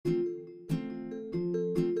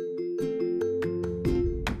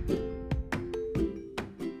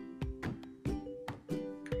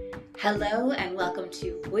Hello and welcome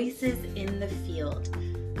to Voices in the Field,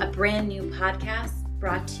 a brand new podcast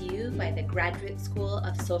brought to you by the Graduate School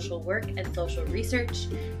of Social Work and Social Research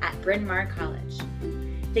at Bryn Mawr College.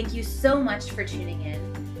 Thank you so much for tuning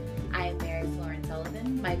in. I am Mary Florence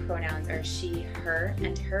Sullivan. My pronouns are she, her,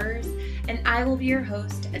 and hers, and I will be your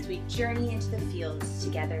host as we journey into the fields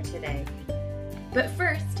together today. But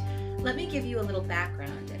first, let me give you a little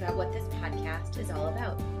background about what this podcast is all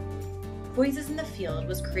about. Voices in the Field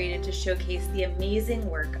was created to showcase the amazing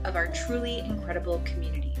work of our truly incredible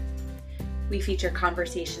community. We feature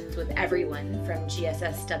conversations with everyone from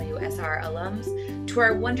GSSWSR alums to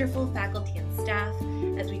our wonderful faculty and staff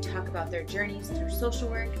as we talk about their journeys through social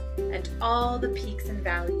work and all the peaks and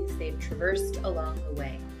valleys they've traversed along the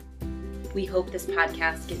way. We hope this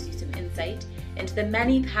podcast gives you some insight into the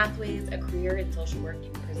many pathways a career in social work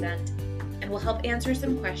can present and will help answer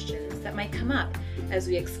some questions that might come up as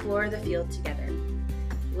we explore the field together.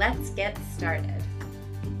 Let's get started.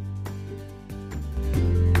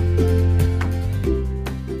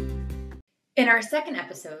 In our second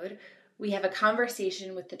episode, we have a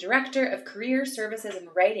conversation with the Director of Career Services and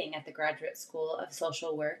Writing at the Graduate School of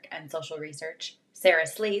Social Work and Social Research, Sarah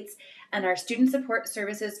Slates, and our Student Support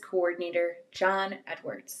Services Coordinator, John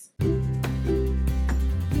Edwards.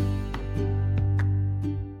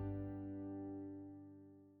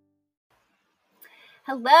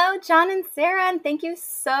 Hello, John and Sarah, and thank you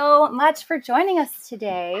so much for joining us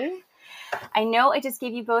today. I know I just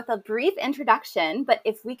gave you both a brief introduction, but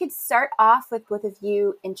if we could start off with both of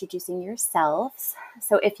you introducing yourselves.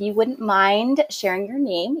 So if you wouldn't mind sharing your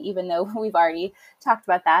name, even though we've already talked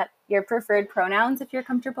about that, your preferred pronouns if you're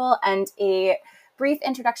comfortable, and a brief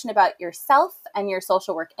introduction about yourself and your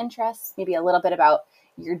social work interests, maybe a little bit about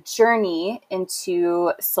your journey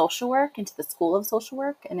into social work, into the School of Social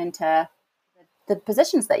Work, and into the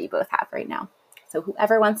positions that you both have right now. So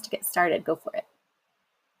whoever wants to get started, go for it.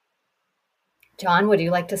 John, would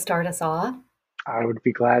you like to start us off? I would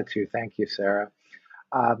be glad to. Thank you, Sarah.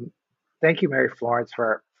 Thank you, Mary Florence,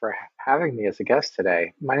 for having me as a guest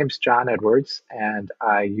today. My name is John Edwards, and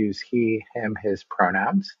I use he, him, his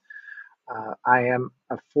pronouns. I am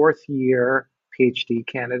a fourth-year PhD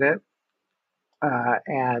candidate,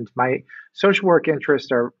 and my social work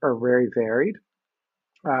interests are very varied.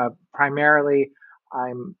 Primarily,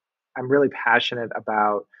 I'm really passionate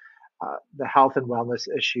about the health and wellness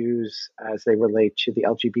issues as they relate to the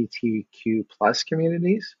LGBTQ plus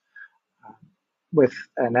communities, with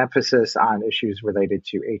an emphasis on issues related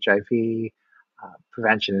to HIV,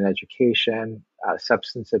 prevention and education,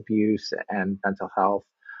 substance abuse, and mental health.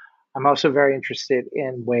 I'm also very interested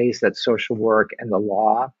in ways that social work and the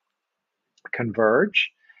law converge.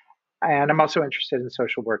 And I'm also interested in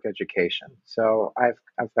social work education. So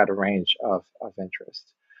I've got a range of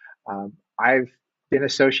interests. I've been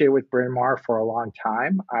associated with Bryn Mawr for a long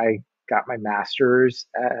time. I got my master's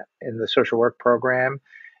in the social work program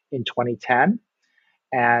in 2010.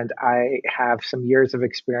 And I have some years of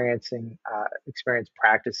experience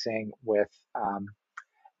practicing with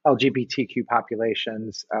LGBTQ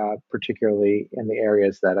populations, particularly in the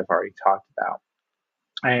areas that I've already talked about.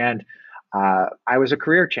 And I was a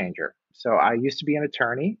career changer. So I used to be an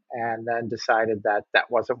attorney and then decided that that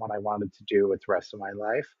wasn't what I wanted to do with the rest of my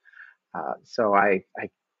life. So I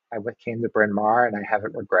came to Bryn Mawr and I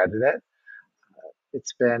haven't regretted it.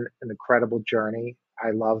 It's been an incredible journey.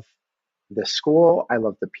 I love the school. I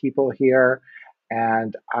love the people here.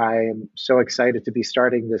 And I'm so excited to be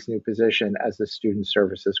starting this new position as the Student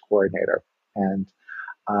Services Coordinator. And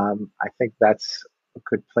I think that's a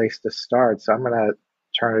good place to start. So I'm going to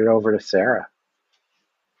turn it over to Sarah.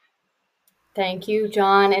 Thank you,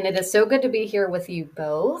 John. And it is so good to be here with you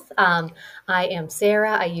both. I am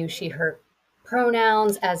Sarah. I use she, her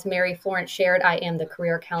pronouns. As Mary Florence shared, I am the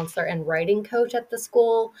career counselor and writing coach at the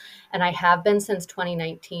school, and I have been since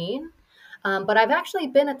 2019. But I've actually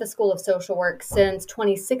been at the School of Social Work since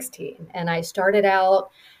 2016, and I started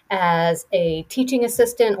out as a teaching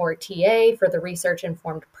assistant or TA for the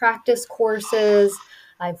research-informed practice courses.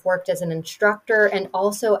 I've worked as an instructor and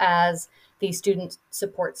also as the Student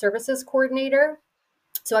Support Services Coordinator.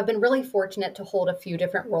 So I've been really fortunate to hold a few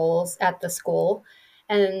different roles at the school,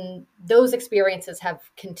 and those experiences have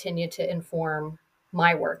continued to inform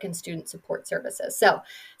my work in student support services. So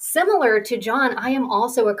similar to John, I am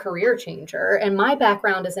also a career changer, and my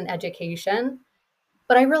background is in education,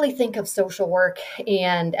 but I really think of social work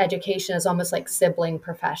and education as almost like sibling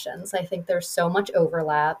professions. I think there's so much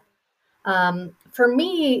overlap. For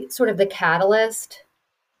me, sort of the catalyst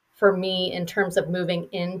for me in terms of moving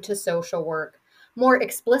into social work more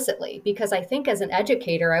explicitly, because I think as an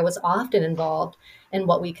educator, I was often involved in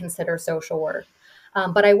what we consider social work.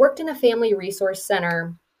 But I worked in a family resource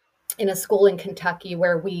center in a school in Kentucky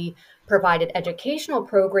where we provided educational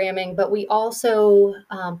programming, but we also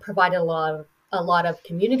provided a lot of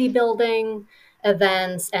community building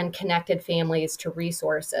events and connected families to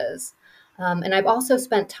resources. And I've also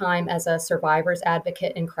spent time as a survivors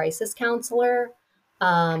advocate and crisis counselor.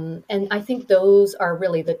 And I think those are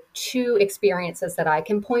really the two experiences that I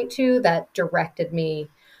can point to that directed me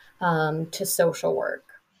to social work.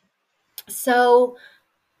 So,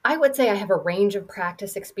 I would say I have a range of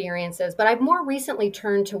practice experiences, but I've more recently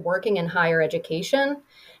turned to working in higher education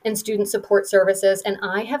and student support services. And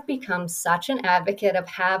I have become such an advocate of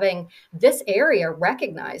having this area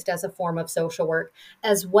recognized as a form of social work,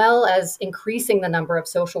 as well as increasing the number of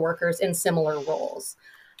social workers in similar roles.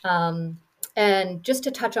 Um, and just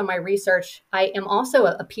to touch on my research, I am also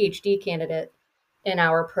a PhD candidate in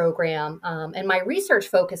our program. And my research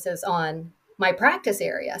focuses on my practice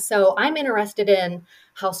area. So I'm interested in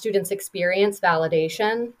how students experience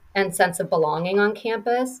validation and sense of belonging on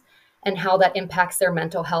campus and how that impacts their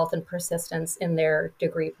mental health and persistence in their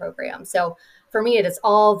degree program. So for me, it is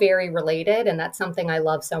all very related. And that's something I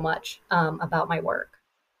love so much about my work.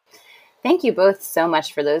 Thank you both so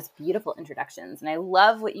much for those beautiful introductions. And I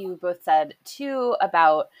love what you both said, too,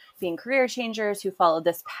 about being career changers who followed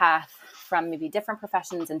this path from maybe different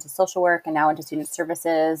professions into social work and now into student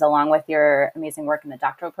services, along with your amazing work in the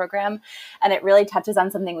doctoral program. And it really touches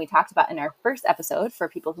on something we talked about in our first episode for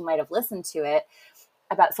people who might have listened to it,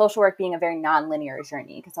 about social work being a very nonlinear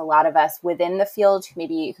journey, because a lot of us within the field,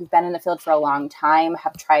 who've been in the field for a long time,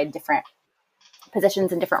 have tried different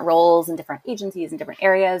positions and different roles and different agencies in different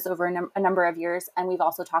areas over a number of years. And we've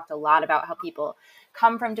also talked a lot about how people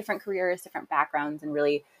come from different careers, different backgrounds, and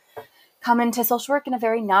really come into social work in a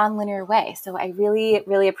very nonlinear way. So I really,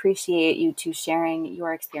 really appreciate you two sharing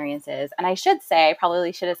your experiences. And I should say, I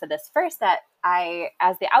probably should have said this first, that I,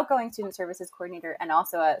 as the outgoing student services coordinator and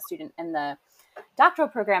also a student in the doctoral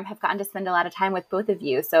program, have gotten to spend a lot of time with both of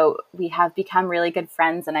you. So we have become really good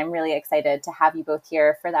friends, and I'm really excited to have you both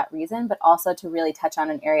here for that reason, but also to really touch on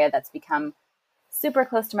an area that's become super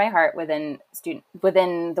close to my heart within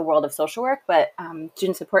the world of social work, but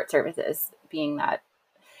student support services being that.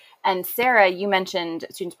 And Sarah, you mentioned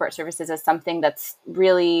student support services as something that's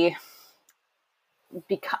really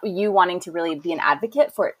you wanting to really be an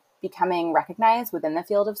advocate for it becoming recognized within the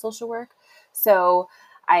field of social work. So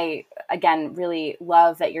I, again, really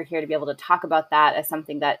love that you're here to be able to talk about that as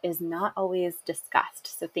something that is not always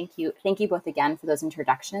discussed. So thank you both again for those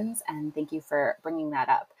introductions, and thank you for bringing that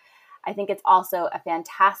up. I think it's also a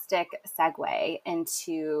fantastic segue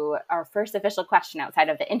into our first official question outside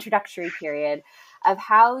of the introductory period of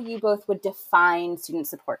how you both would define student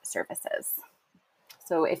support services.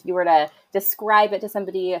 So if you were to describe it to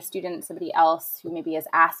somebody, a student, somebody else who maybe is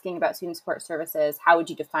asking about student support services, how would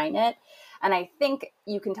you define it? And I think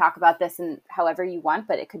you can talk about this in however you want,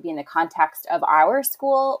 but it could be in the context of our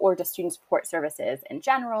school or just student support services in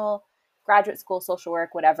general, graduate school, social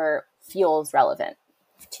work, whatever feels relevant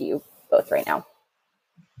to you both right now.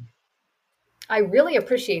 I really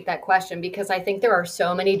appreciate that question because I think there are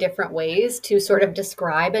so many different ways to sort of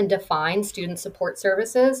describe and define student support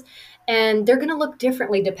services, and they're going to look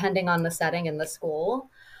differently depending on the setting in the school.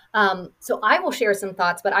 So I will share some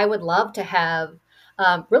thoughts, but I would love to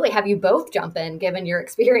really have you both jump in given your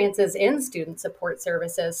experiences in student support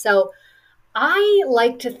services. So I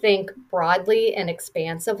like to think broadly and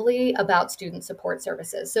expansively about student support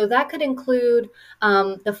services. So that could include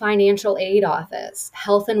the financial aid office,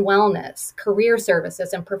 health and wellness, career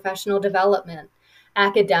services and professional development,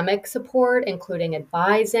 academic support, including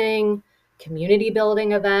advising, community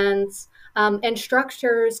building events, and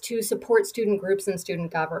structures to support student groups and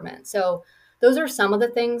student government. So those are some of the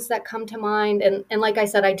things that come to mind. And like I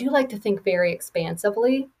said, I do like to think very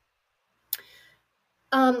expansively.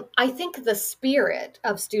 I think the spirit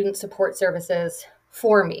of student support services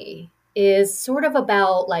for me is sort of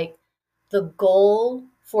about like the goal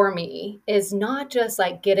for me is not just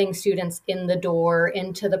like getting students in the door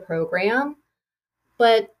into the program,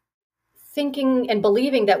 but thinking and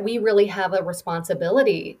believing that we really have a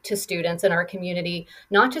responsibility to students in our community,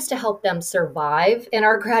 not just to help them survive in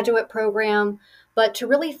our graduate program, but to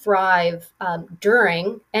really thrive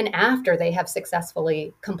during and after they have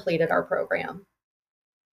successfully completed our program.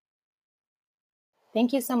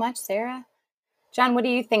 Thank you so much, Sarah. John, what do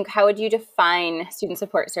you think? How would you define student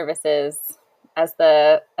support services as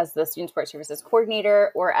the student support services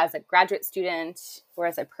coordinator, or as a graduate student, or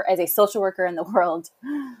as a social worker in the world?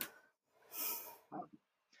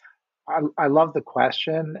 I love the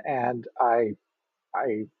question, and I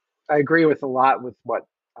agree with a lot with what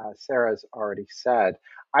Sarah's already said.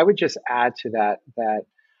 I would just add to that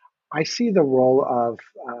I see the role of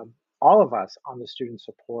all of us on the student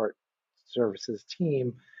support services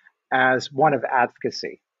team as one of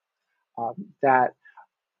advocacy. That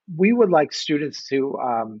we would like students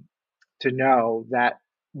to know that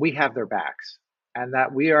we have their backs and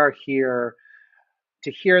that we are here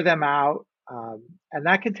to hear them out. And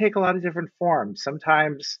that can take a lot of different forms.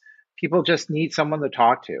 Sometimes people just need someone to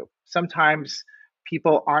talk to. Sometimes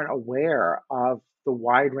people aren't aware of the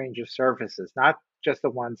wide range of services, not just the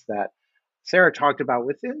ones that Sarah talked about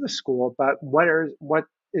within the school, but what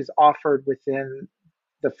is offered within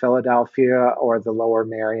the Philadelphia or the Lower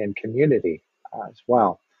Merion community as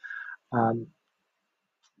well. Um,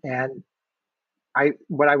 and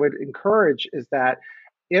what I would encourage is that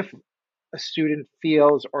if a student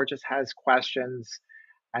feels or just has questions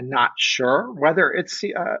and not sure whether it's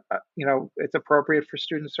appropriate for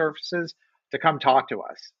student services, to come talk to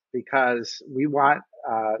us, because we want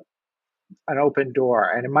an open door.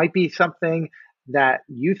 And it might be something that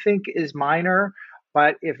you think is minor,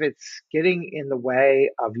 but if it's getting in the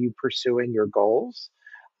way of you pursuing your goals,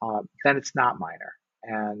 then it's not minor.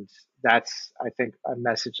 And that's, I think, a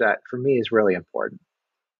message that for me is really important.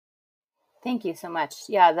 Thank you so much.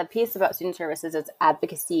 Yeah, the piece about student services is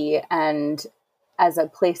advocacy, and as a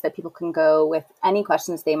place that people can go with any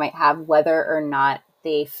questions they might have, whether or not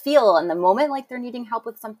they feel in the moment like they're needing help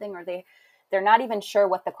with something, or they're not even sure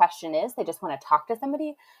what the question is. They just want to talk to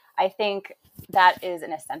somebody. I think that is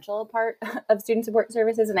an essential part of student support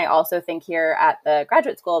services. And I also think here at the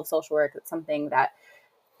Graduate School of Social Work, it's something that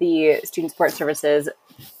the student support services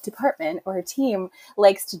department or team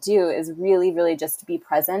likes to do is really, really just be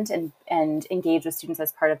present and engage with students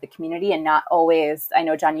as part of the community, and not always, I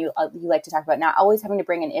know, John, you like to talk about not always having to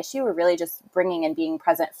bring an issue, or really just bringing and being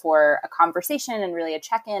present for a conversation and really a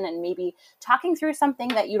check-in, and maybe talking through something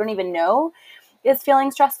that you don't even know is feeling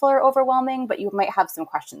stressful or overwhelming, but you might have some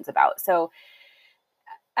questions about. So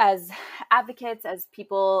as advocates, as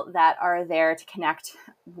people that are there to connect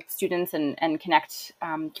students and connect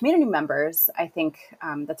community members, I think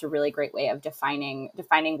that's a really great way of defining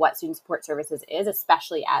what student support services is,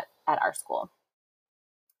 especially at our school.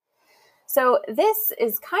 So this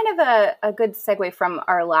is kind of a good segue from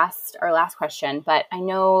our last question, but I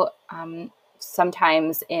know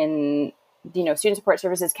sometimes in student support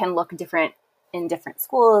services can look different in different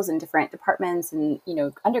schools and different departments, and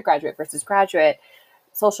undergraduate versus graduate,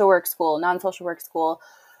 social work school, non-social work school.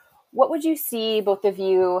 What would you see, both of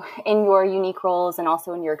you, in your unique roles and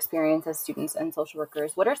also in your experience as students and social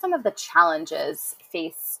workers? What are some of the challenges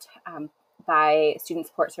faced by student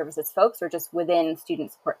support services folks, or just within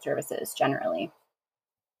student support services generally?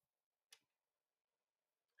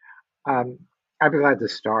 I'd be glad to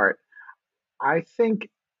start. I think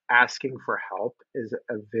asking for help is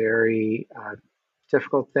a very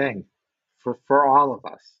difficult thing for all of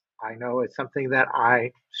us. I know it's something that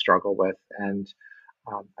I struggle with, and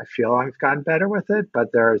I feel I've gotten better with it, but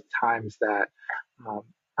there are times that um,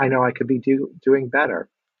 I know I could be doing better.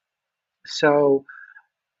 So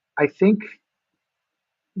I think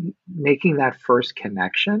making that first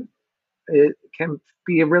connection, it can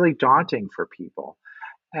be really daunting for people.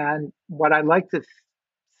 And what I like to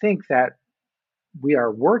think that we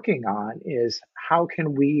are working on is how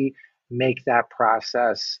can we make that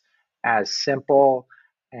process as simple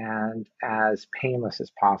and as painless as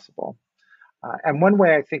possible. And one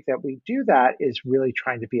way I think that we do that is really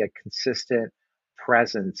trying to be a consistent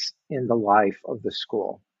presence in the life of the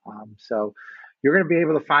school. So you're going to be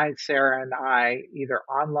able to find Sarah and I either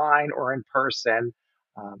online or in person.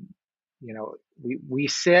 Um, we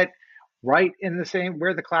sit right in the same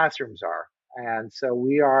where the classrooms are, and so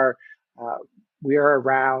uh, we are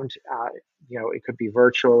around. It could be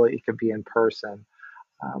virtual, it could be in person,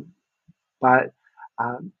 um, but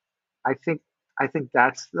um, I think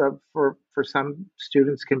that's for some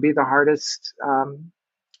students can be the hardest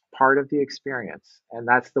part of the experience, and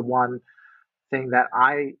that's the one thing that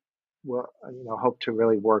I will hope to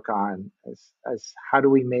really work on as how do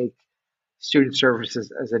we make student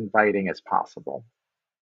services as inviting as possible.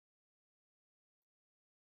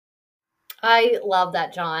 I love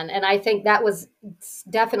that, John. And I think that was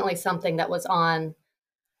definitely something that was on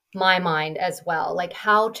my mind as well, like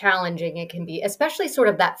how challenging it can be, especially sort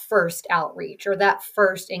of that first outreach or that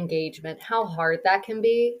first engagement, how hard that can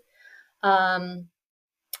be. Um,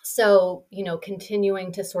 so,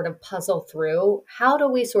 continuing to sort of puzzle through, how do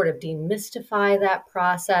we sort of demystify that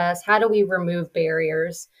process? How do we remove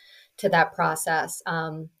barriers to that process?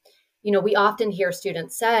 We often hear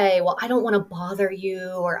students say, well, I don't want to bother you,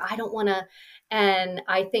 or I don't want to. And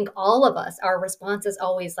I think all of us, our response is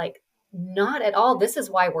always like, not at all. This is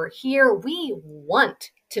why we're here. We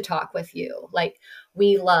want to talk with you. Like,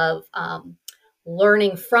 we love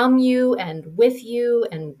learning from you and with you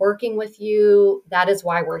and working with you. That is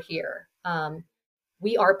why we're here.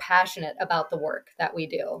 We are passionate about the work that we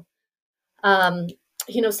do.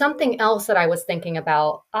 Something else that I was thinking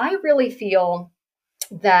about, I really feel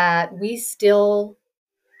that we still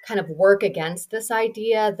kind of work against this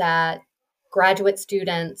idea that graduate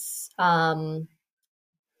students don't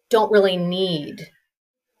really need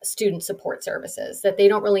student support services, that they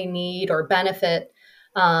don't really need or benefit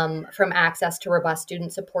from access to robust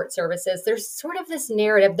student support services. There's sort of this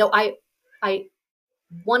narrative, though I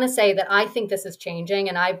want to say that I think this is changing,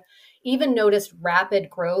 and I've even noticed rapid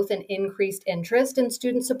growth and increased interest in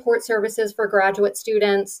student support services for graduate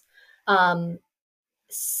students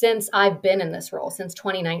since I've been in this role, since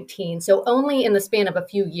 2019. So only in the span of a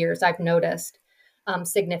few years, I've noticed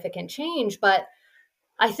significant change. But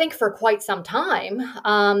I think for quite some time,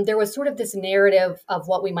 there was sort of this narrative of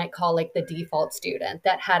what we might call like the default student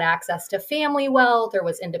that had access to family wealth or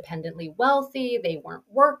was independently wealthy. They weren't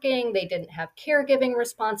working. They didn't have caregiving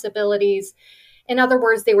responsibilities. In other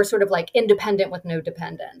words, they were sort of like independent with no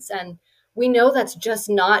dependents. And we know that's just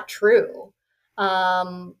not true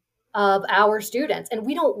of our students. And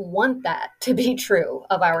we don't want that to be true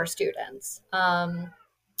of our students.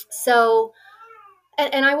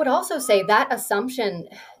 And I would also say that assumption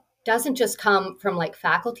doesn't just come from like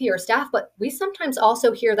faculty or staff, but we sometimes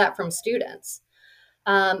also hear that from students.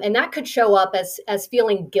 And that could show up as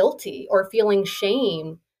feeling guilty or feeling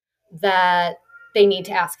shame that they need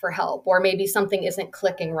to ask for help, or maybe something isn't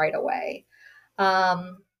clicking right away.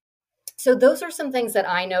 So those are some things that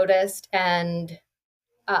I noticed and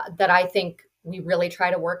that I think we really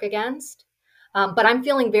try to work against. But I'm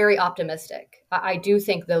feeling very optimistic. I do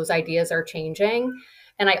think those ideas are changing.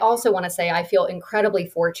 And I also want to say I feel incredibly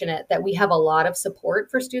fortunate that we have a lot of support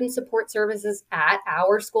for student support services at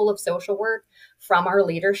our School of Social Work from our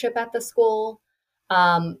leadership at the school.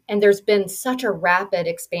 And there's been such a rapid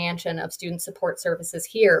expansion of student support services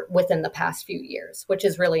here within the past few years, which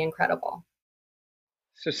is really incredible.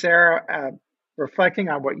 So, Sarah, reflecting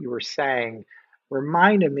on what you were saying,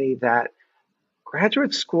 reminded me that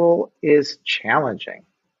graduate school is challenging.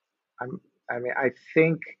 I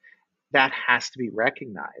think that has to be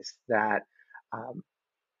recognized, that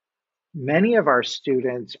many of our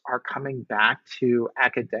students are coming back to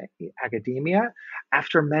academia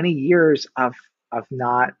after many years of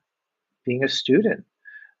not being a student.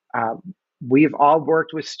 We've all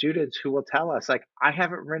worked with students who will tell us, like, I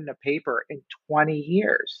haven't written a paper in 20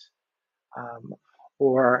 years.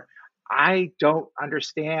 Or I don't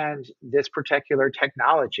understand this particular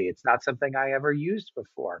technology. It's not something I ever used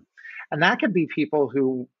before. And that could be people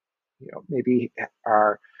who, maybe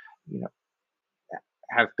are, you know,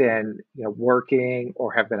 have been, working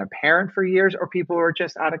or have been a parent for years, or people who are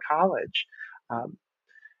just out of college.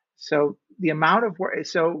 So the amount of work,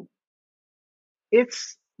 so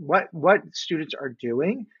it's what students are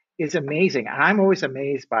doing is amazing. And I'm always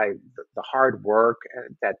amazed by the hard work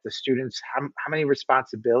that the students, how many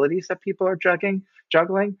responsibilities that people are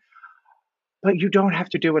juggling, but you don't have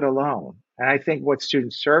to do it alone. And I think what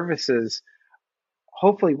student services,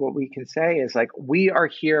 hopefully what we can say is, like, we are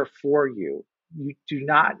here for you. You do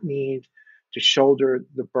not need to shoulder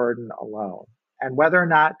the burden alone. And whether or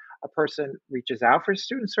not a person reaches out for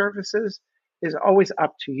student services is always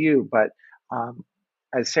up to you. But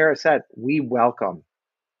as Sarah said, we welcome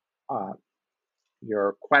uh,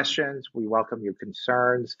 your questions. We welcome your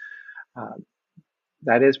concerns.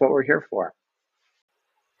 That is what we're here for.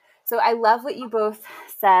 So I love what you both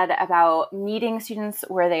said about meeting students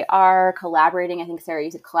where they are, collaborating. I think, Sarah,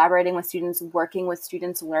 you said collaborating with students, working with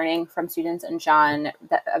students, learning from students, and John,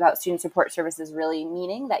 about student support services, really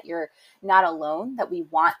meaning that you're not alone, that we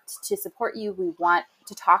want to support you. We want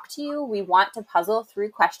to talk to you. We want to puzzle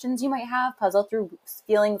through questions you might have, puzzle through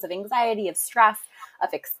feelings of anxiety, of stress,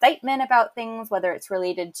 of excitement about things, whether it's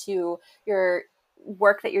related to your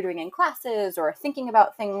work that you're doing in classes or thinking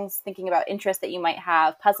about things, thinking about interests that you might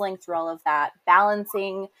have, puzzling through all of that,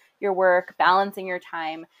 balancing your work, balancing your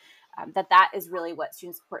time, that is really what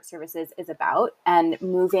student support services is about. And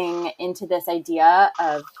moving into this idea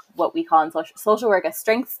of what we call in social work a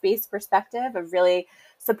strengths-based perspective of really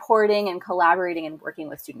supporting and collaborating and working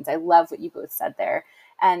with students. I love what you both said there,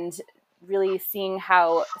 and really seeing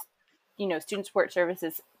how, student support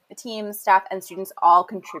services teams, staff, and students all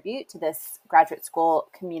contribute to this graduate school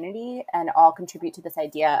community and all contribute to this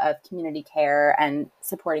idea of community care and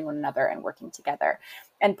supporting one another and working together.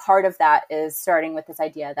 And part of that is starting with this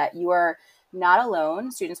idea that you are not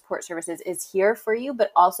alone. Student Support Services is here for you,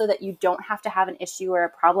 but also that you don't have to have an issue or a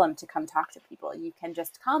problem to come talk to people. You can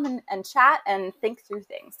just come and chat and think through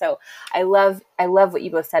things. So I love what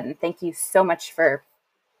you both said, and thank you so much for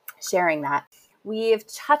sharing that. We've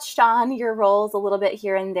touched on your roles a little bit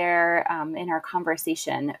here and there in our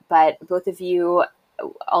conversation, but both of you,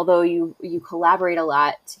 although you collaborate a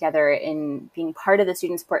lot together in being part of the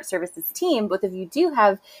Student Support Services team, both of you do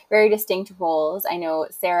have very distinct roles. I know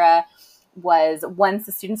Sarah was once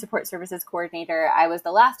the Student Support Services Coordinator. I was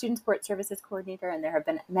the last Student Support Services Coordinator, and there have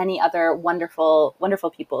been many other wonderful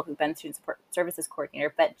people who've been Student Support Services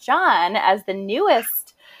Coordinator. But John, as the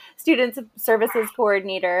newest Student Services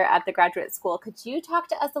Coordinator at the graduate school, could you talk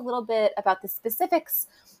to us a little bit about the specifics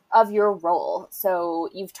of your role? So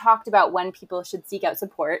you've talked about when people should seek out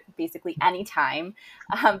support, basically anytime.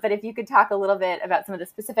 But if you could talk a little bit about some of the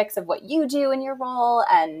specifics of what you do in your role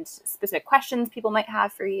and specific questions people might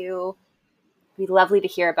have for you, it'd be lovely to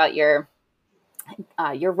hear about your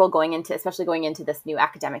role especially going into this new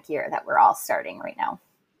academic year that we're all starting right now.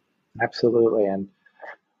 Absolutely. And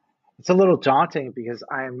it's a little daunting because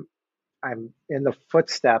I'm in the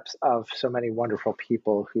footsteps of so many wonderful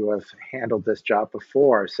people who have handled this job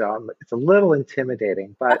before. So it's a little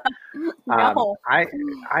intimidating, but No.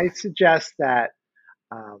 I suggest that,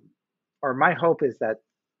 or my hope is that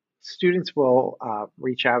students will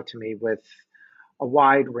reach out to me with a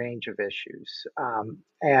wide range of issues.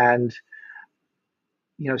 And,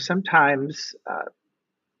 sometimes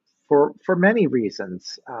for many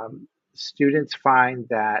reasons, students find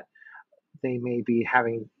that they may be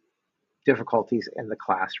having difficulties in the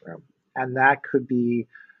classroom. And that could be,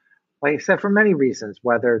 like I said, for many reasons,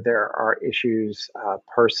 whether there are issues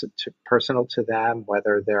personal to them,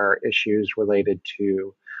 whether there are issues related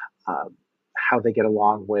to how they get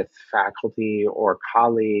along with faculty or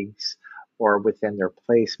colleagues or within their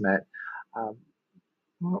placement.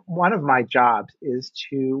 One of my jobs is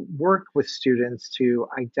to work with students to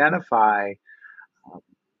identify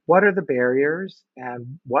what are the barriers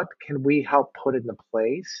and what can we help put into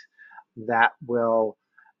place that will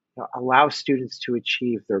allow students to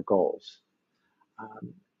achieve their goals.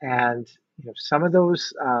 And some of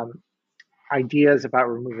those ideas about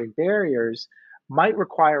removing barriers might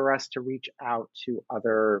require us to reach out to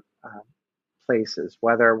other places,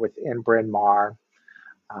 whether within Bryn Mawr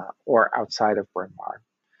or outside of Bryn Mawr.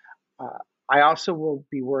 I also will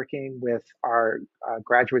be working with our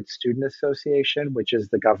Graduate Student Association, which is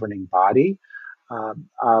the governing body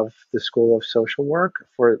of the School of Social Work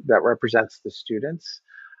that represents the students.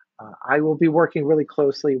 I will be working really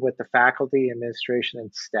closely with the faculty, administration,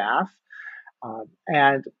 and staff,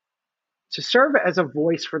 and to serve as a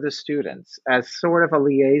voice for the students, as sort of a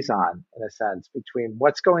liaison, in a sense, between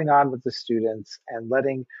what's going on with the students and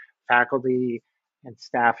letting faculty and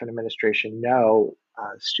staff and administration know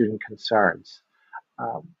student concerns.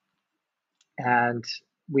 And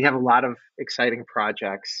we have a lot of exciting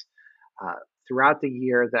projects throughout the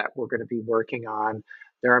year that we're going to be working on.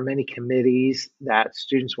 There are many committees that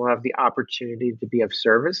students will have the opportunity to be of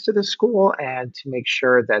service to the school and to make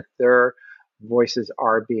sure that their voices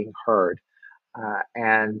are being heard.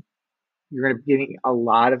 And you're going to be getting a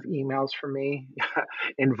lot of emails from me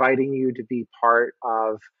inviting you to be part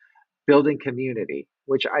of building community,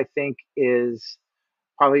 which I think is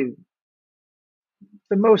probably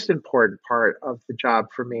the most important part of the job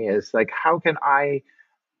for me. Is like, how can I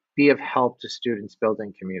be of help to students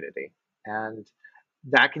building community? And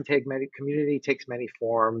that can take community takes many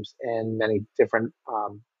forms and many different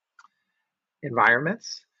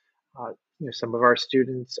environments. Some of our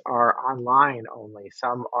students are online only,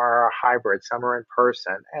 some are hybrid, some are in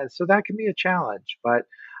person. And so that can be a challenge. But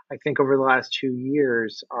I think over the last 2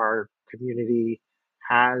 years, our community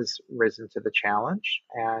has risen to the challenge.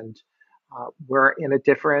 And we're in a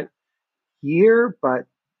different year, but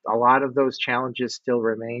a lot of those challenges still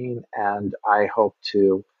remain. And I hope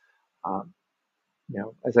to,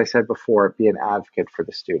 as I said before, be an advocate for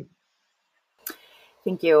the student.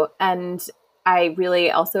 Thank you. And I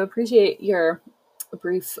really also appreciate your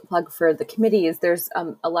brief plug for the committees. There's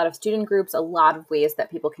a lot of student groups, a lot of ways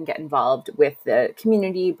that people can get involved with the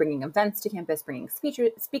community, bringing events to campus, bringing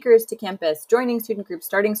speakers to campus, joining student groups,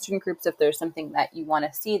 starting student groups if there's something that you want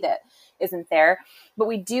to see that isn't there. But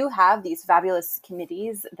we do have these fabulous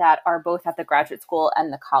committees that are both at the graduate school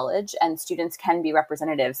and the college, and students can be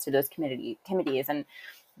representatives to those committees. And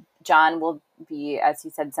John will be, as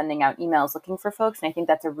he said, sending out emails looking for folks. And I think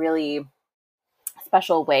that's a really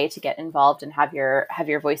special way to get involved and have your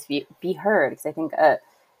voice be heard. Because I think an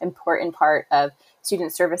important part of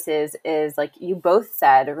student services is, like you both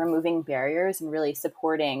said, removing barriers and really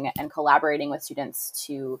supporting and collaborating with students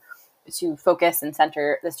to focus and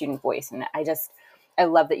center the student voice. And I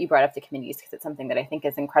love that you brought up the committees, because it's something that I think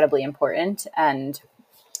is incredibly important, and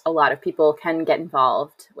a lot of people can get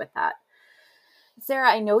involved with that.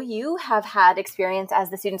 Sarah, I know you have had experience as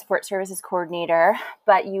the Student Support Services Coordinator,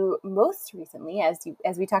 but you most recently,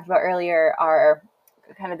 as we talked about earlier, are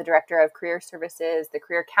kind of the Director of Career Services, the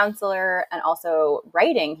Career Counselor, and also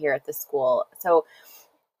writing here at the school. So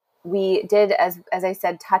we did, as I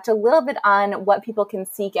said, touch a little bit on what people can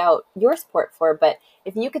seek out your support for, but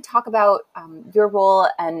if you could talk about your role,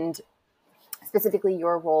 and specifically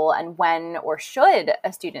your role, and when or should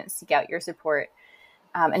a student seek out your support.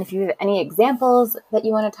 And if you have any examples that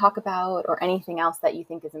you want to talk about, or anything else that you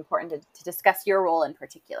think is important to discuss your role in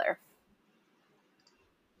particular.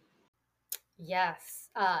 Yes,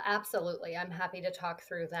 absolutely. I'm happy to talk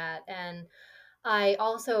through that. And I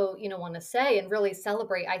also, want to say and really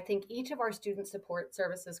celebrate, I think each of our student support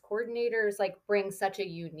services coordinators bring such a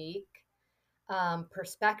unique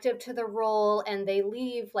perspective to the role, and they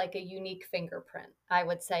leave a unique fingerprint, I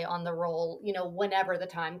would say, on the role, whenever the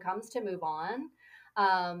time comes to move on.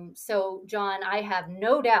 So John, I have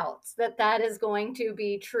no doubts that is going to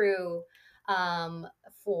be true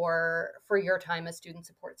for your time as student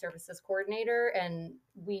support services coordinator. And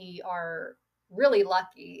we are really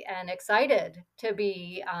lucky and excited to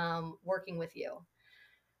be working with you.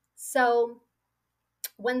 So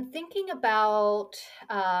when thinking about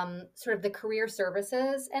sort of the career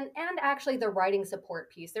services and actually the writing support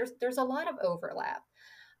piece, there's a lot of overlap.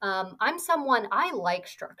 I'm someone, I like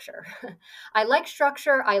structure. I like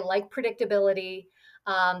structure. I like predictability.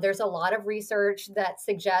 There's a lot of research that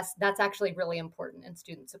suggests that's actually really important in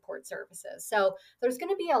student support services. So there's going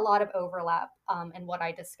to be a lot of overlap in what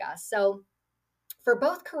I discuss. So for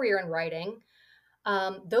both career and writing,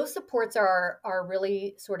 those supports are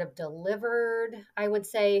really sort of delivered, I would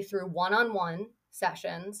say, through one-on-one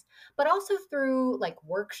sessions, but also through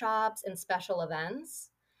workshops and special events,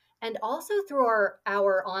 and also through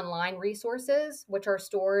our online resources, which are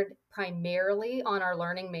stored primarily on our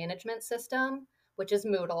learning management system, which is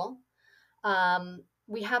Moodle.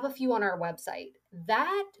 We have a few on our website.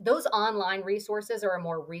 Those online resources are a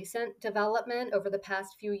more recent development over the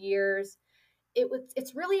past few years.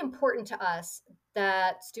 It's really important to us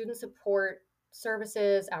that student support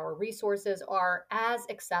services, our resources, are as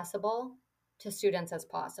accessible to students as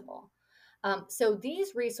possible. So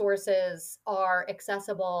these resources are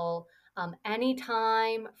accessible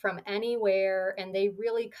anytime, from anywhere, and they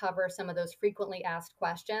really cover some of those frequently asked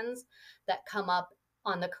questions that come up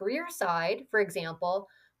on the career side. For example,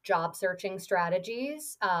 job searching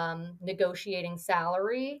strategies, negotiating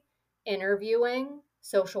salary, interviewing,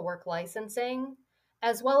 social work licensing,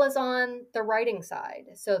 as well as on the writing side.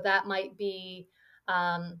 So that might be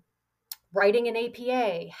writing an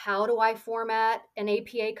APA. How do I format an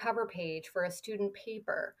APA cover page for a student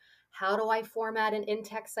paper? How do I format an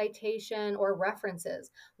in-text citation or references?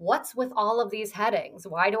 What's with all of these headings?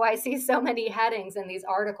 Why do I see so many headings in these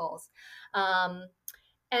articles? And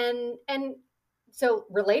so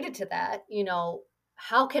related to that,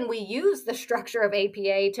 how can we use the structure of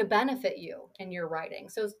APA to benefit you in your writing?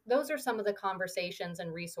 So those are some of the conversations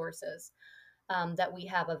and resources that we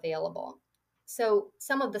have available. So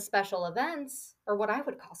some of the special events, or what I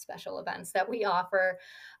would call special events, that we offer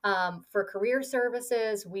for career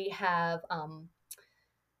services, we have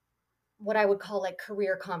what I would call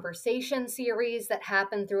career conversation series that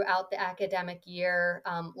happen throughout the academic year.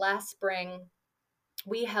 Last spring,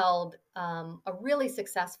 we held a really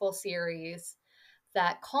successful series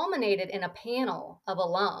that culminated in a panel of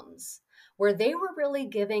alums where they were really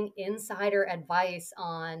giving insider advice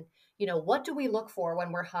on, what do we look for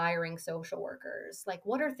when we're hiring social workers?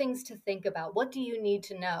 What are things to think about? What do you need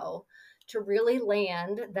to know to really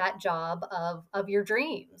land that job of your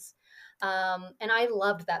dreams? And I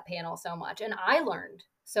loved that panel so much, and I learned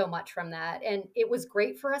so much from that. And it was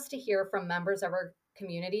great for us to hear from members of our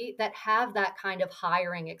community that have that kind of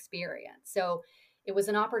hiring experience. So it was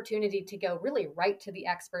an opportunity to go really right to the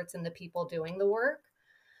experts and the people doing the work.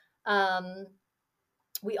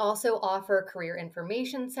 We also offer career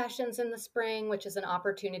information sessions in the spring, which is an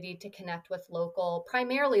opportunity to connect with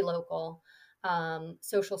primarily local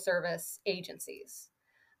social service agencies.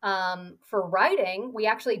 For writing, we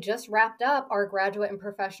actually just wrapped up our graduate and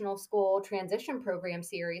professional school transition program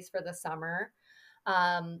series for the summer.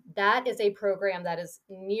 That is a program that is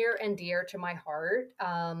near and dear to my heart.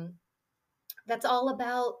 That's all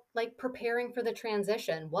about preparing for the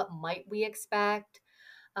transition. What might we expect?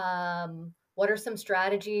 What are some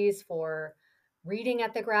strategies for reading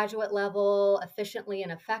at the graduate level efficiently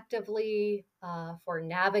and effectively, for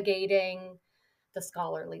navigating the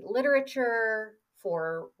scholarly literature,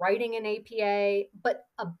 for writing an APA. But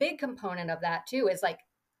a big component of that too is like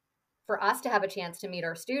for us to have a chance to meet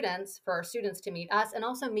our students, for our students to meet us, and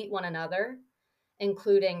also meet one another,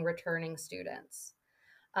 including returning students.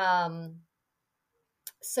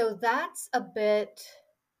 So that's a bit,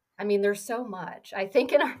 I mean, there's so much. I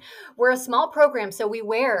think we're a small program, so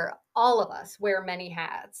all of us wear many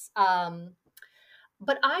hats.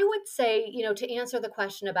 But I would say, to answer the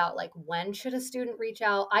question about like, when should a student reach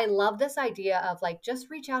out? I love this idea of like, just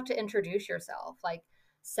reach out to introduce yourself, like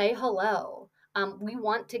say hello. We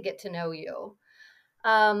want to get to know you.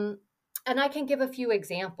 And I can give a few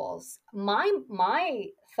examples. My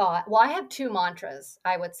thought, well, I have two mantras,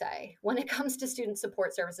 I would say, when it comes to student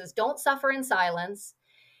support services. Don't suffer in silence.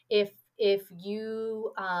 If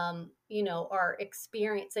you are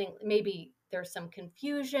experiencing, maybe there's some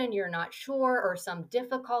confusion, you're not sure, or some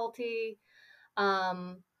difficulty,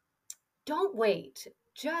 don't wait.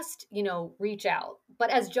 Just reach out.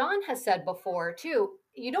 But as John has said before too,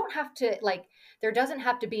 you don't have to, like, there doesn't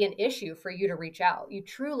have to be an issue for you to reach out. You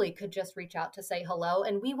truly could just reach out to say hello,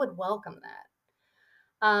 and we would welcome that.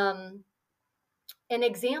 An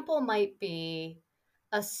example might be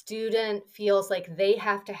a student feels like they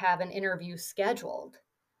have to have an interview scheduled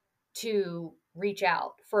to reach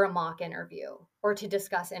out for a mock interview or to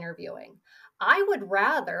discuss interviewing. I would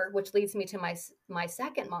rather, which leads me to my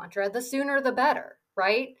second mantra, the sooner the better,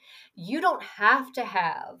 right? You don't have to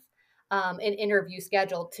have an interview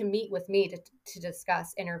scheduled to meet with me to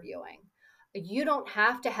discuss interviewing. You don't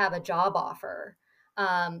have to have a job offer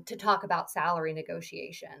to talk about salary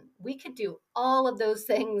negotiation. We could do all of those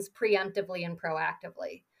things preemptively and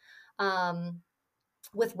proactively.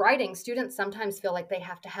 With writing, students sometimes feel like they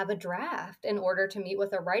have to have a draft in order to meet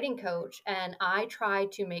with a writing coach. And I try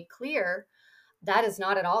to make clear that is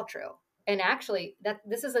not at all true. And actually,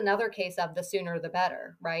 this is another case of the sooner the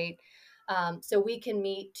better, right? So we can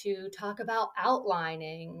meet to talk about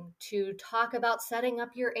outlining, to talk about setting up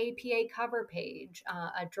your APA cover page.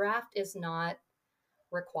 A draft is not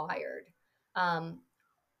required.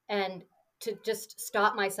 And to just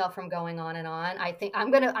stop myself from going on and on, I think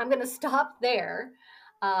I'm gonna stop there.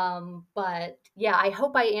 But yeah, I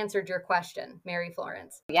hope I answered your question, Mary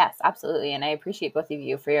Florence. Yes, absolutely. And I appreciate both of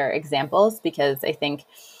you for your examples, because I think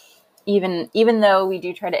even though we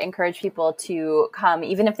do try to encourage people to come,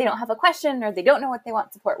 even if they don't have a question or they don't know what they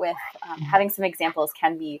want support with, having some examples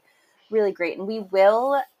can be really great. And we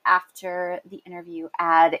will, after the interview,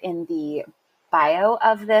 add in the bio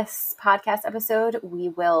of this podcast episode, we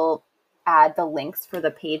will add the links for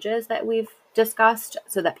the pages that we've discussed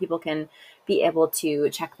so that people can be able to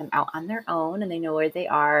check them out on their own and they know where they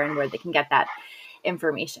are and where they can get that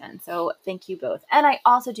information. So thank you both. And I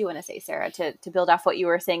also do want to say, Sarah, to build off what you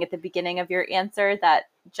were saying at the beginning of your answer, that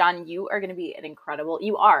John, you are going to be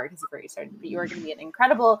you are, because you've already started, but you are going to be an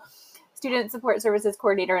incredible student support services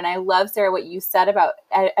coordinator. And I love, Sarah, what you said about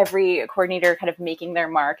every coordinator kind of making their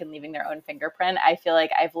mark and leaving their own fingerprint. I feel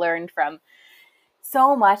like I've learned from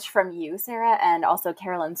so much from you, Sarah, and also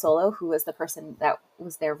Carolyn Solo, who was the person that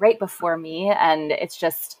was there right before me. And it's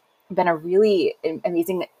just been a really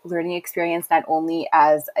amazing learning experience, not only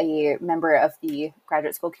as a member of the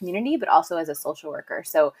graduate school community, but also as a social worker.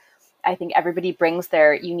 So I think everybody brings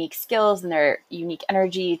their unique skills and their unique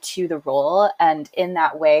energy to the role. And in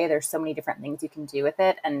that way, there's so many different things you can do with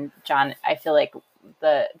it. And John, I feel like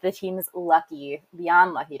the team is lucky,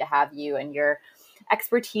 beyond lucky, to have you and your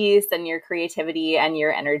expertise and your creativity and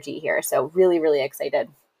your energy here. So really, really excited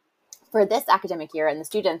for this academic year, and the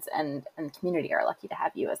students and the community are lucky to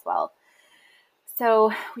have you as well.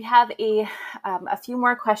 So we have a few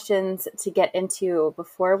more questions to get into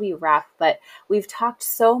before we wrap, but we've talked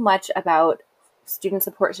so much about student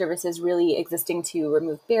support services really existing to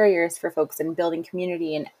remove barriers for folks and building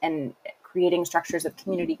community and creating structures of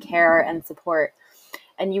community care and support.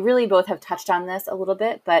 And you really both have touched on this a little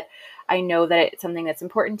bit, but I know that it's something that's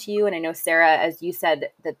important to you. And I know, Sarah, as you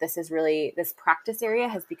said, that this practice area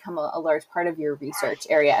has become a large part of your research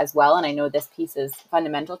area as well. And I know this piece is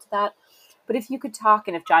fundamental to that. But if you could talk,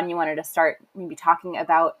 and if John, you wanted to start maybe talking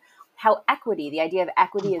about how the idea of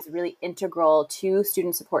equity is really integral to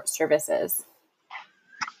student support services.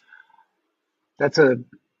 That's I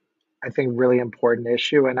think, really important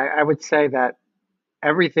issue. And I would say that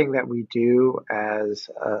everything that we do as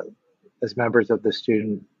members of the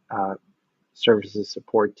student services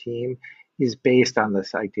support team is based on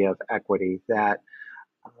this idea of equity, that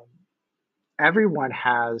everyone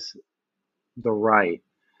has the right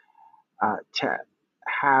to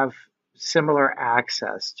have similar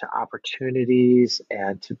access to opportunities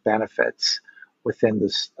and to benefits within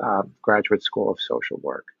this graduate school of social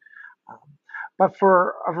work. but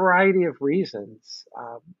for a variety of reasons,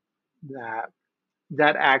 that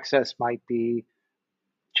that access might be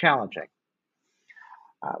challenging.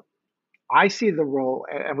 Uh, I see the role,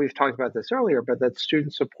 and we've talked about this earlier, but that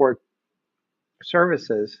student support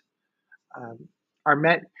services um, are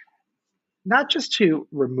meant not just to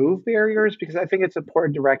remove barriers, because I think it's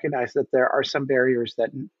important to recognize that there are some barriers that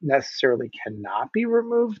necessarily cannot be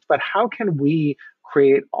removed, but how can we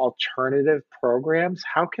create alternative programs?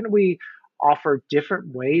 How can we offer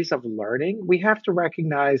different ways of learning? We have to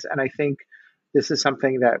recognize, and I think this is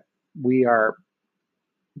something that we are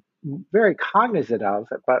very cognizant of,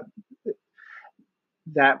 but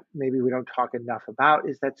that maybe we don't talk enough about,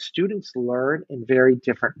 is that students learn in very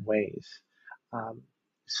different ways. Um,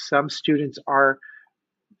 some students are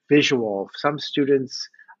visual. Some students,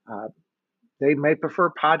 uh, they might prefer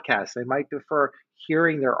podcasts. They might prefer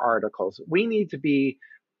hearing their articles. We need to be,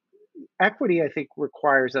 equity, I think,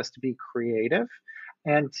 requires us to be creative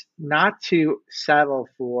and not to settle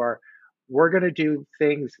for, we're going to do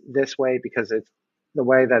things this way because it's the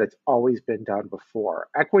way that it's always been done before.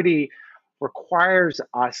 Equity requires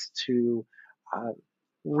us to uh,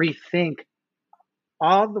 rethink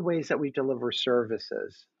all the ways that we deliver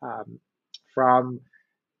services, from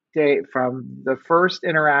from the first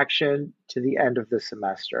interaction to the end of the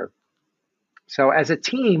semester. So as a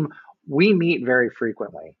team, we meet very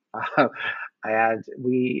frequently, and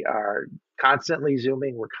we are constantly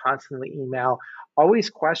Zooming. We're constantly email, always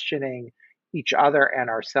questioning each other and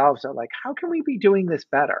ourselves. Are like, how can we be doing this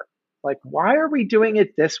better? Like, why are we doing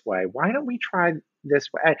it this way? Why don't we try this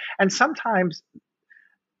way? And sometimes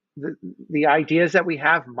the, the ideas that we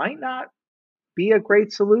have might not be a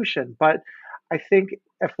great solution. But I think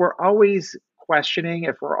if we're always questioning,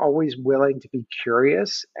 if we're always willing to be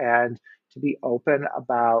curious and to be open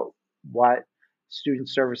about what student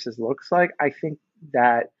services looks like, I think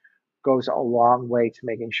that goes a long way to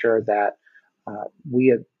making sure that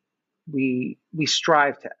we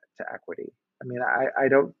strive to equity. I mean, I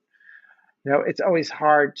don't, it's always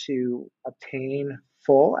hard to obtain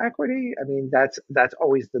full equity. I mean, that's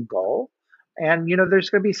always the goal. And there's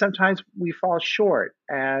going to be sometimes we fall short,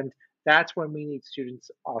 and that's when we need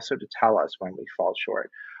students also to tell us when we fall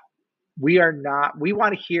short. We are not. We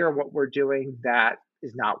want to hear what we're doing that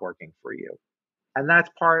is not working for you, and that's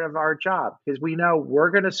part of our job because we know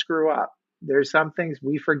we're going to screw up. There's some things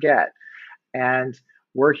we forget, and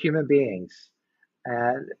we're human beings.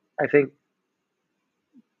 And I think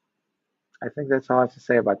I think that's all I have to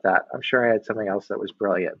say about that. I'm sure I had something else that was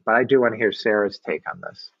brilliant, but I do want to hear Sarah's take on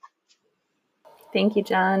this. Thank you,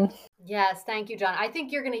 John. Yes, thank you, John. I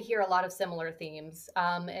think you're going to hear a lot of similar themes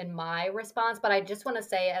in my response, but I just want to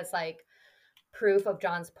say, as like proof of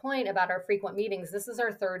John's point about our frequent meetings, this is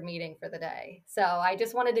our third meeting for the day. So I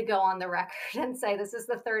just wanted to go on the record and say this is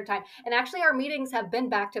the third time. And actually, our meetings have been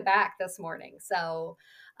back to back this morning. So,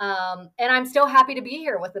 and I'm still happy to be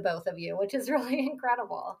here with the both of you, which is really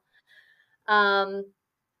incredible. Um,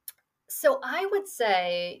 so I would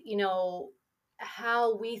say,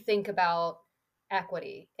 how we think about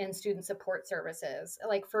equity in student support services.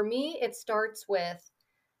 Like for me, it starts with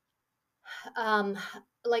um,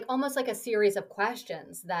 like almost like a series of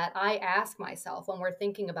questions that I ask myself when we're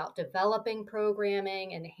thinking about developing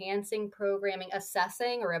programming, enhancing programming,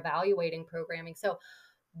 assessing or evaluating programming. So,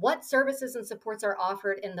 what services and supports are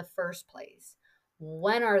offered in the first place?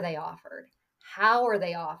 When are they offered? How are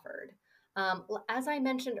they offered? As I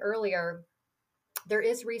mentioned earlier, there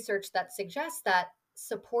is research that suggests that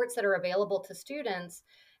supports that are available to students,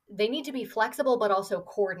 they need to be flexible but also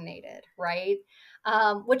coordinated, right?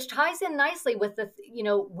 Which ties in nicely with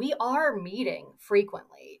we are meeting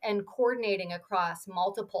frequently and coordinating across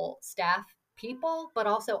multiple staff people but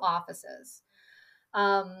also offices.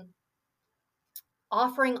 um,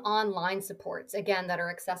 Offering online supports again that are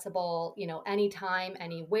accessible anytime,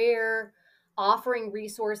 anywhere, offering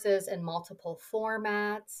resources in multiple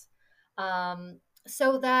formats, um,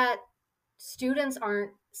 so that students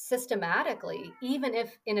aren't systematically, even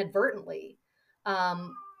if inadvertently,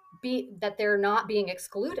 be that they're not being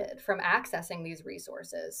excluded from accessing these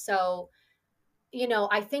resources. So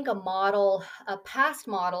I think a past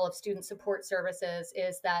model of student support services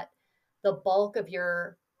is that the bulk of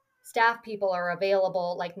your staff people are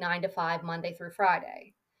available like 9 to 5, Monday through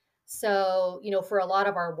Friday. So, for a lot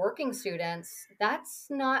of our working students, that's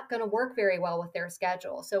not going to work very well with their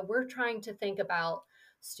schedule. So, we're trying to think about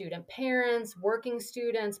student parents, working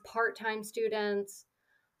students, part time students.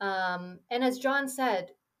 And as John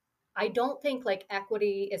said, I don't think like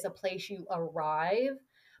equity is a place you arrive,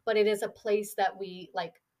 but it is a place that we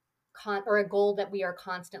like or a goal that we are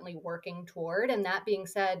constantly working toward. And that being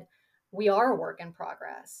said, we are a work in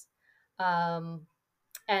progress.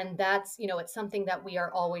 And that's, it's something that we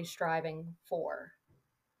are always striving for.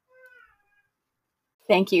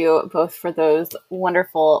 Thank you both for those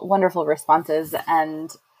wonderful, wonderful responses.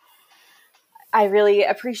 And I really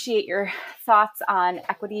appreciate your thoughts on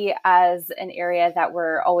equity as an area that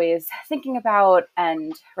we're always thinking about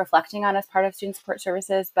and reflecting on as part of student support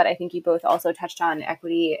services. But I think you both also touched on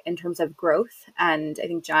equity in terms of growth. And I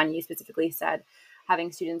think, John, you specifically said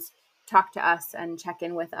having students talk to us and check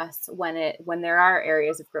in with us when there are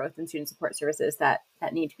areas of growth in student support services that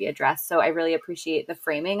need to be addressed. So I really appreciate the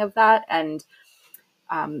framing of that and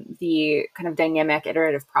the kind of dynamic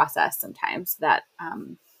iterative process sometimes that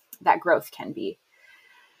that growth can be.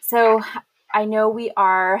 So I know we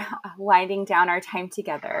are winding down our time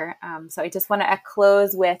together. So I just want to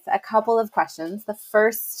close with a couple of questions. The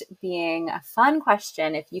first being a fun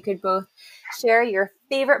question. If you could both share your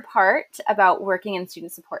favorite part about working in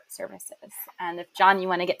student support services. And if John, you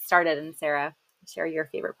want to get started, and Sarah, share your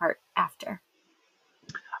favorite part after.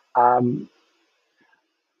 I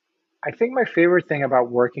think my favorite thing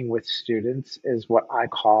about working with students is what I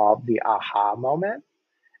call the aha moment.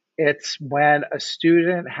 It's when a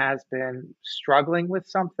student has been struggling with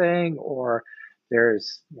something, or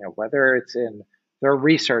there's, whether it's in their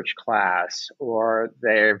research class, or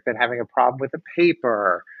they've been having a problem with a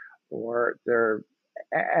paper, or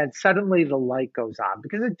and suddenly the light goes on,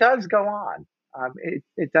 because it does go on.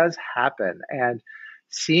 It does happen. And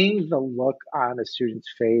seeing the look on a student's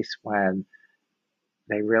face when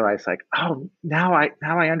they realize, like, oh, now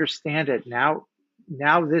I understand it. Now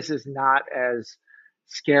this is not as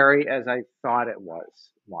scary as I thought it was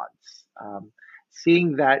once.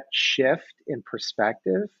 Seeing that shift in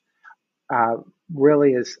perspective uh,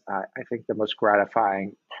 really is, I think, the most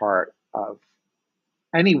gratifying part of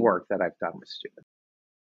any work that I've done with students.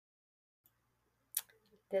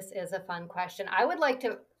 This is a fun question. I would like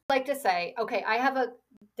to say, okay,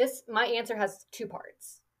 my answer has two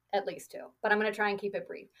parts, at least two, but I'm going to try and keep it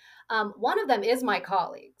brief. One of them is my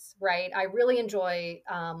colleagues, right? I really enjoy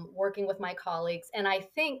working with my colleagues. And I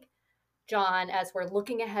think, John, as we're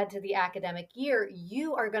looking ahead to the academic year,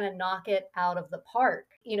 you are going to knock it out of the park.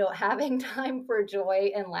 Having time for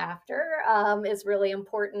joy and laughter is really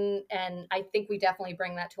important. And I think we definitely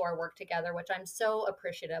bring that to our work together, which I'm so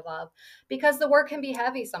appreciative of, because the work can be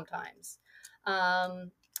heavy sometimes.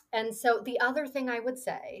 And so the other thing I would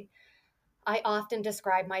say, I often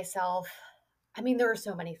describe myself, there are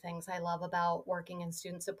so many things I love about working in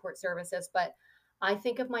student support services, but I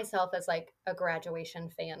think of myself as like a graduation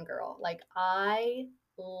fangirl. Like, I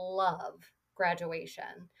love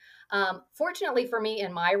graduation. Fortunately for me,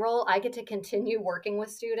 in my role, I get to continue working with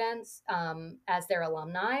students as their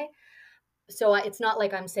alumni. So it's not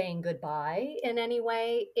like I'm saying goodbye in any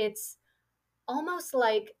way. It's almost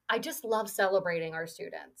like I just love celebrating our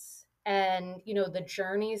students and, the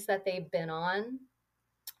journeys that they've been on.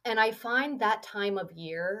 And I find that time of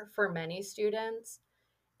year for many students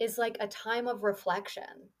is like a time of reflection.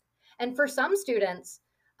 And for some students,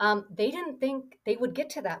 they didn't think they would get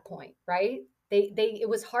to that point, right? It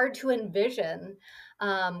was hard to envision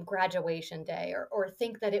graduation day or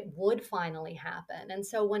think that it would finally happen. And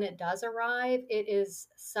so when it does arrive, it is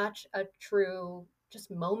such a true just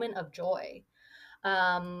moment of joy.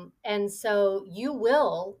 And so you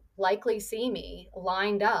will likely see me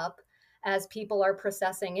lined up as people are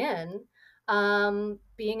processing in,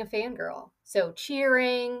 being a fangirl. So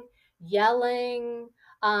cheering, yelling.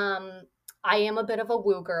 I am a bit of a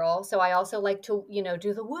woo girl, so I also like to,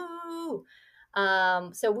 do the woo.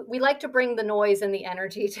 So we like to bring the noise and the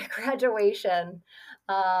energy to graduation.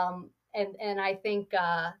 And I think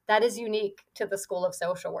that is unique to the School of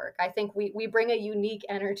Social Work. I think we bring a unique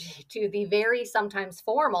energy to the very sometimes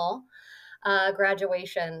formal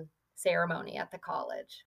graduation ceremony at the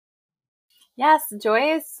college. Yes,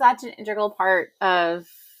 joy is such an integral part of,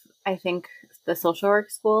 I think, the social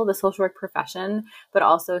work school, the social work profession, but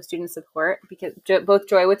also student support, because both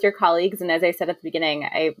joy with your colleagues. And as I said at the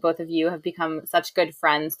beginning, both of you have become such good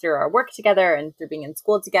friends through our work together and through being in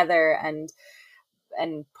school together. And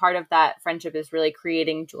part of that friendship is really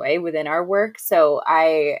creating joy within our work. So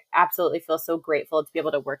I absolutely feel so grateful to be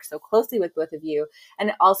able to work so closely with both of you.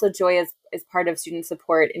 And also joy is part of student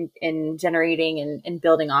support in generating and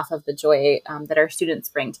building off of the joy that our students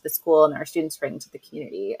bring to the school and our students bring to the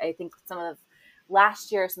community. I think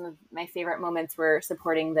last year, some of my favorite moments were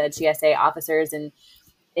supporting the GSA officers in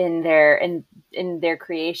their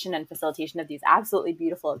creation and facilitation of these absolutely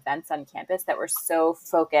beautiful events on campus that were so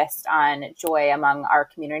focused on joy among our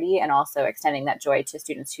community, and also extending that joy to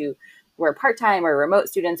students who we're part-time or remote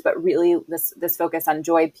students, but really this focus on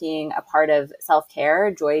joy being a part of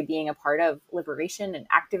self-care, joy being a part of liberation and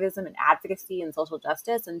activism and advocacy and social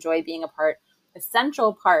justice, and joy being a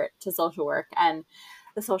essential part to social work and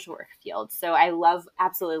the social work field. So I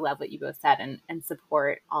absolutely love what you both said and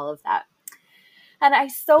support all of that. And I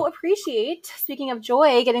so appreciate, speaking of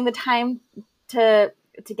joy, getting the time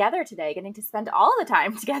together today, getting to spend all the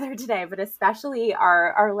time together today, but especially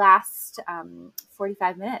our last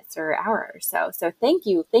 45 minutes or hour or so. So thank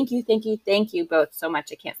you both so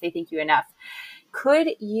much. I can't say thank you enough. Could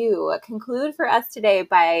you conclude for us today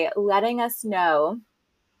by letting us know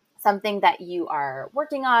something that you are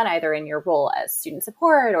working on, either in your role as student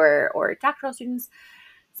support or doctoral students,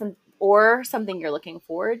 or something you're looking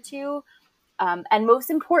forward to? And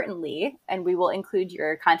most importantly, and we will include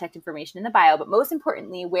your contact information in the bio, but most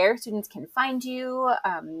importantly, where students can find you,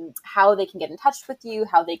 how they can get in touch with you,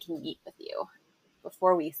 how they can meet with you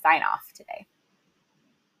before we sign off today.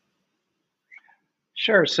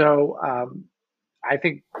 Sure. So I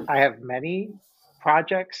think I have many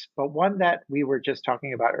projects, but one that we were just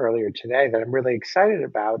talking about earlier today that I'm really excited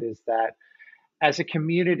about is that as a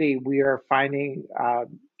community, we are finding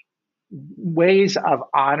ways of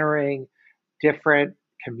honoring different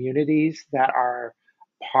communities that are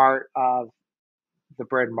part of the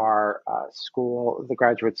Bryn Mawr School, the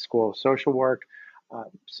Graduate School of Social Work.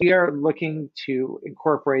 So we are looking to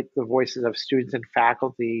incorporate the voices of students and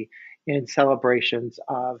faculty in celebrations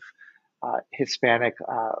of Hispanic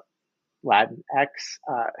Latinx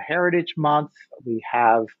Heritage Month. We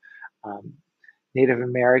have Native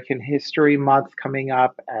American History Month coming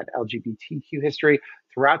up, at LGBTQ History.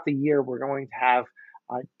 Throughout the year, we're going to have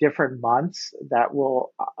different months that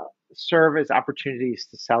will serve as opportunities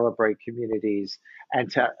to celebrate communities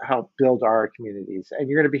and to help build our communities. And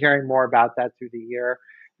you're going to be hearing more about that through the year.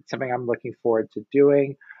 It's something I'm looking forward to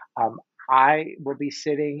doing. I will be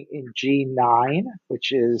sitting in G9,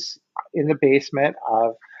 which is in the basement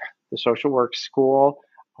of the social work school.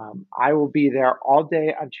 I will be there all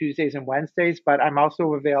day on Tuesdays and Wednesdays, but I'm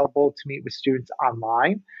also available to meet with students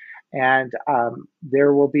online. And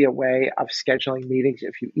there will be a way of scheduling meetings.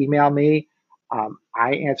 If you email me,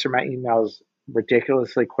 I answer my emails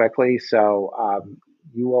ridiculously quickly. So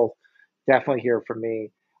you will definitely hear from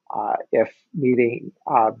me if meeting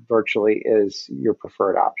virtually is your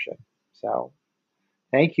preferred option. So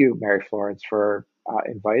thank you, Mary Florence, for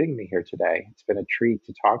inviting me here today. It's been a treat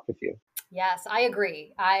to talk with you. Yes, I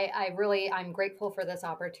agree. I'm grateful for this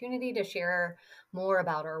opportunity to share more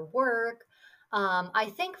about our work.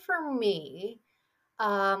 I think for me,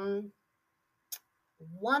 one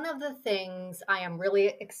of the things I am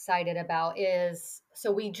really excited about is,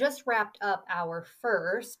 so we just wrapped up our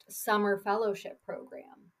first summer fellowship program.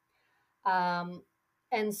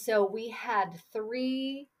 And so we had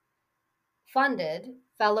 3 funded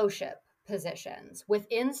fellowship positions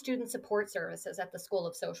within student support services at the School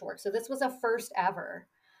of Social Work. So this was a first ever.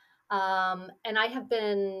 And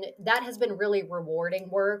that has been really rewarding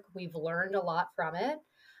work. We've learned a lot from it.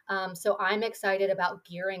 So I'm excited about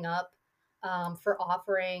gearing up to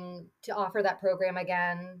offer that program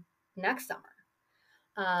again next summer.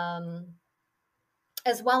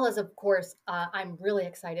 As well as, of course, I'm really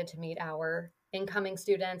excited to meet our incoming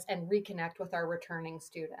students and reconnect with our returning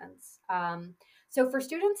students. So for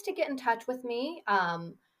students to get in touch with me,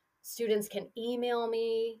 students can email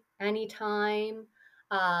me anytime.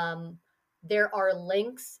 There are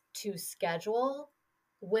links to schedule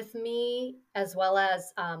with me, as well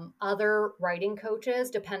as other writing coaches,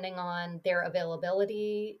 depending on their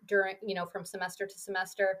availability from semester to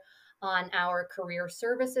semester, on our career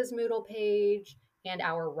services Moodle page and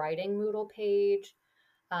our writing Moodle page.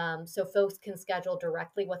 So folks can schedule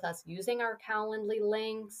directly with us using our Calendly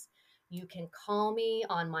links. You can call me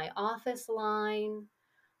on my office line.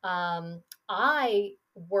 I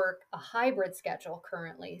work a hybrid schedule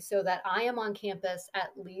currently, so that I am on campus at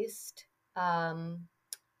least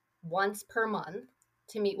once per month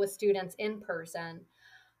to meet with students in person.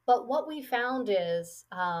 But what we found is,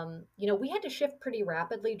 we had to shift pretty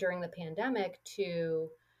rapidly during the pandemic to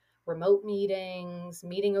remote meetings,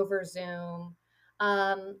 meeting over Zoom.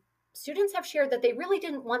 Students have shared that they really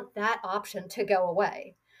didn't want that option to go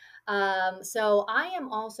away. So I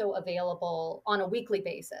am also available on a weekly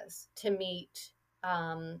basis to meet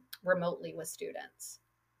remotely with students.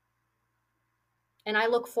 And I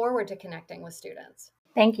look forward to connecting with students.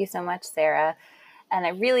 Thank you so much, Sarah. And I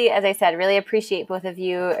really, as I said, really appreciate both of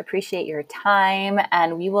you, appreciate your time.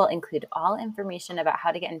 And we will include all information about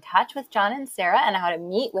how to get in touch with John and Sarah and how to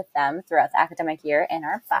meet with them throughout the academic year in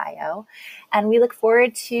our bio. And we look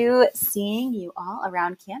forward to seeing you all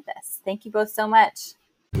around campus. Thank you both so much.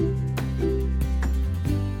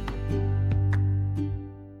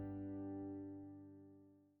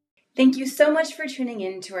 Thank you so much for tuning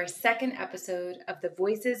in to our second episode of the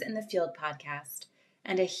Voices in the Field podcast.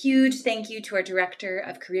 And a huge thank you to our Director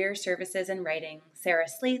of Career Services and Writing, Sarah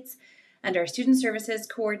Slates, and our Student Services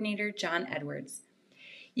Coordinator, John Edwards.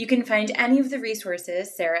 You can find any of the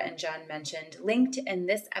resources Sarah and John mentioned linked in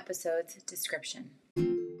this episode's description.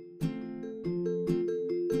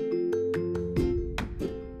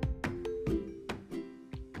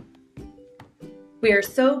 We are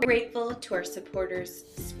so grateful to our supporters,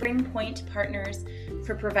 Spring Point Partners,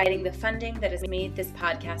 for providing the funding that has made this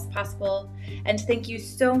podcast possible. And thank you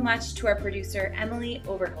so much to our producer, Emily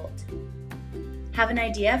Overholt. Have an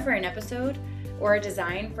idea for an episode or a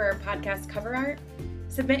design for our podcast cover art?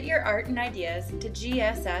 Submit your art and ideas to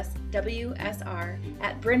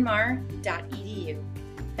gsswsr@brynmar.edu.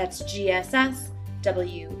 That's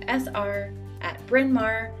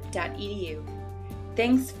gsswsr@brynmar.edu.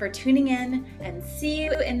 Thanks for tuning in, and see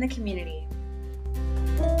you in the community.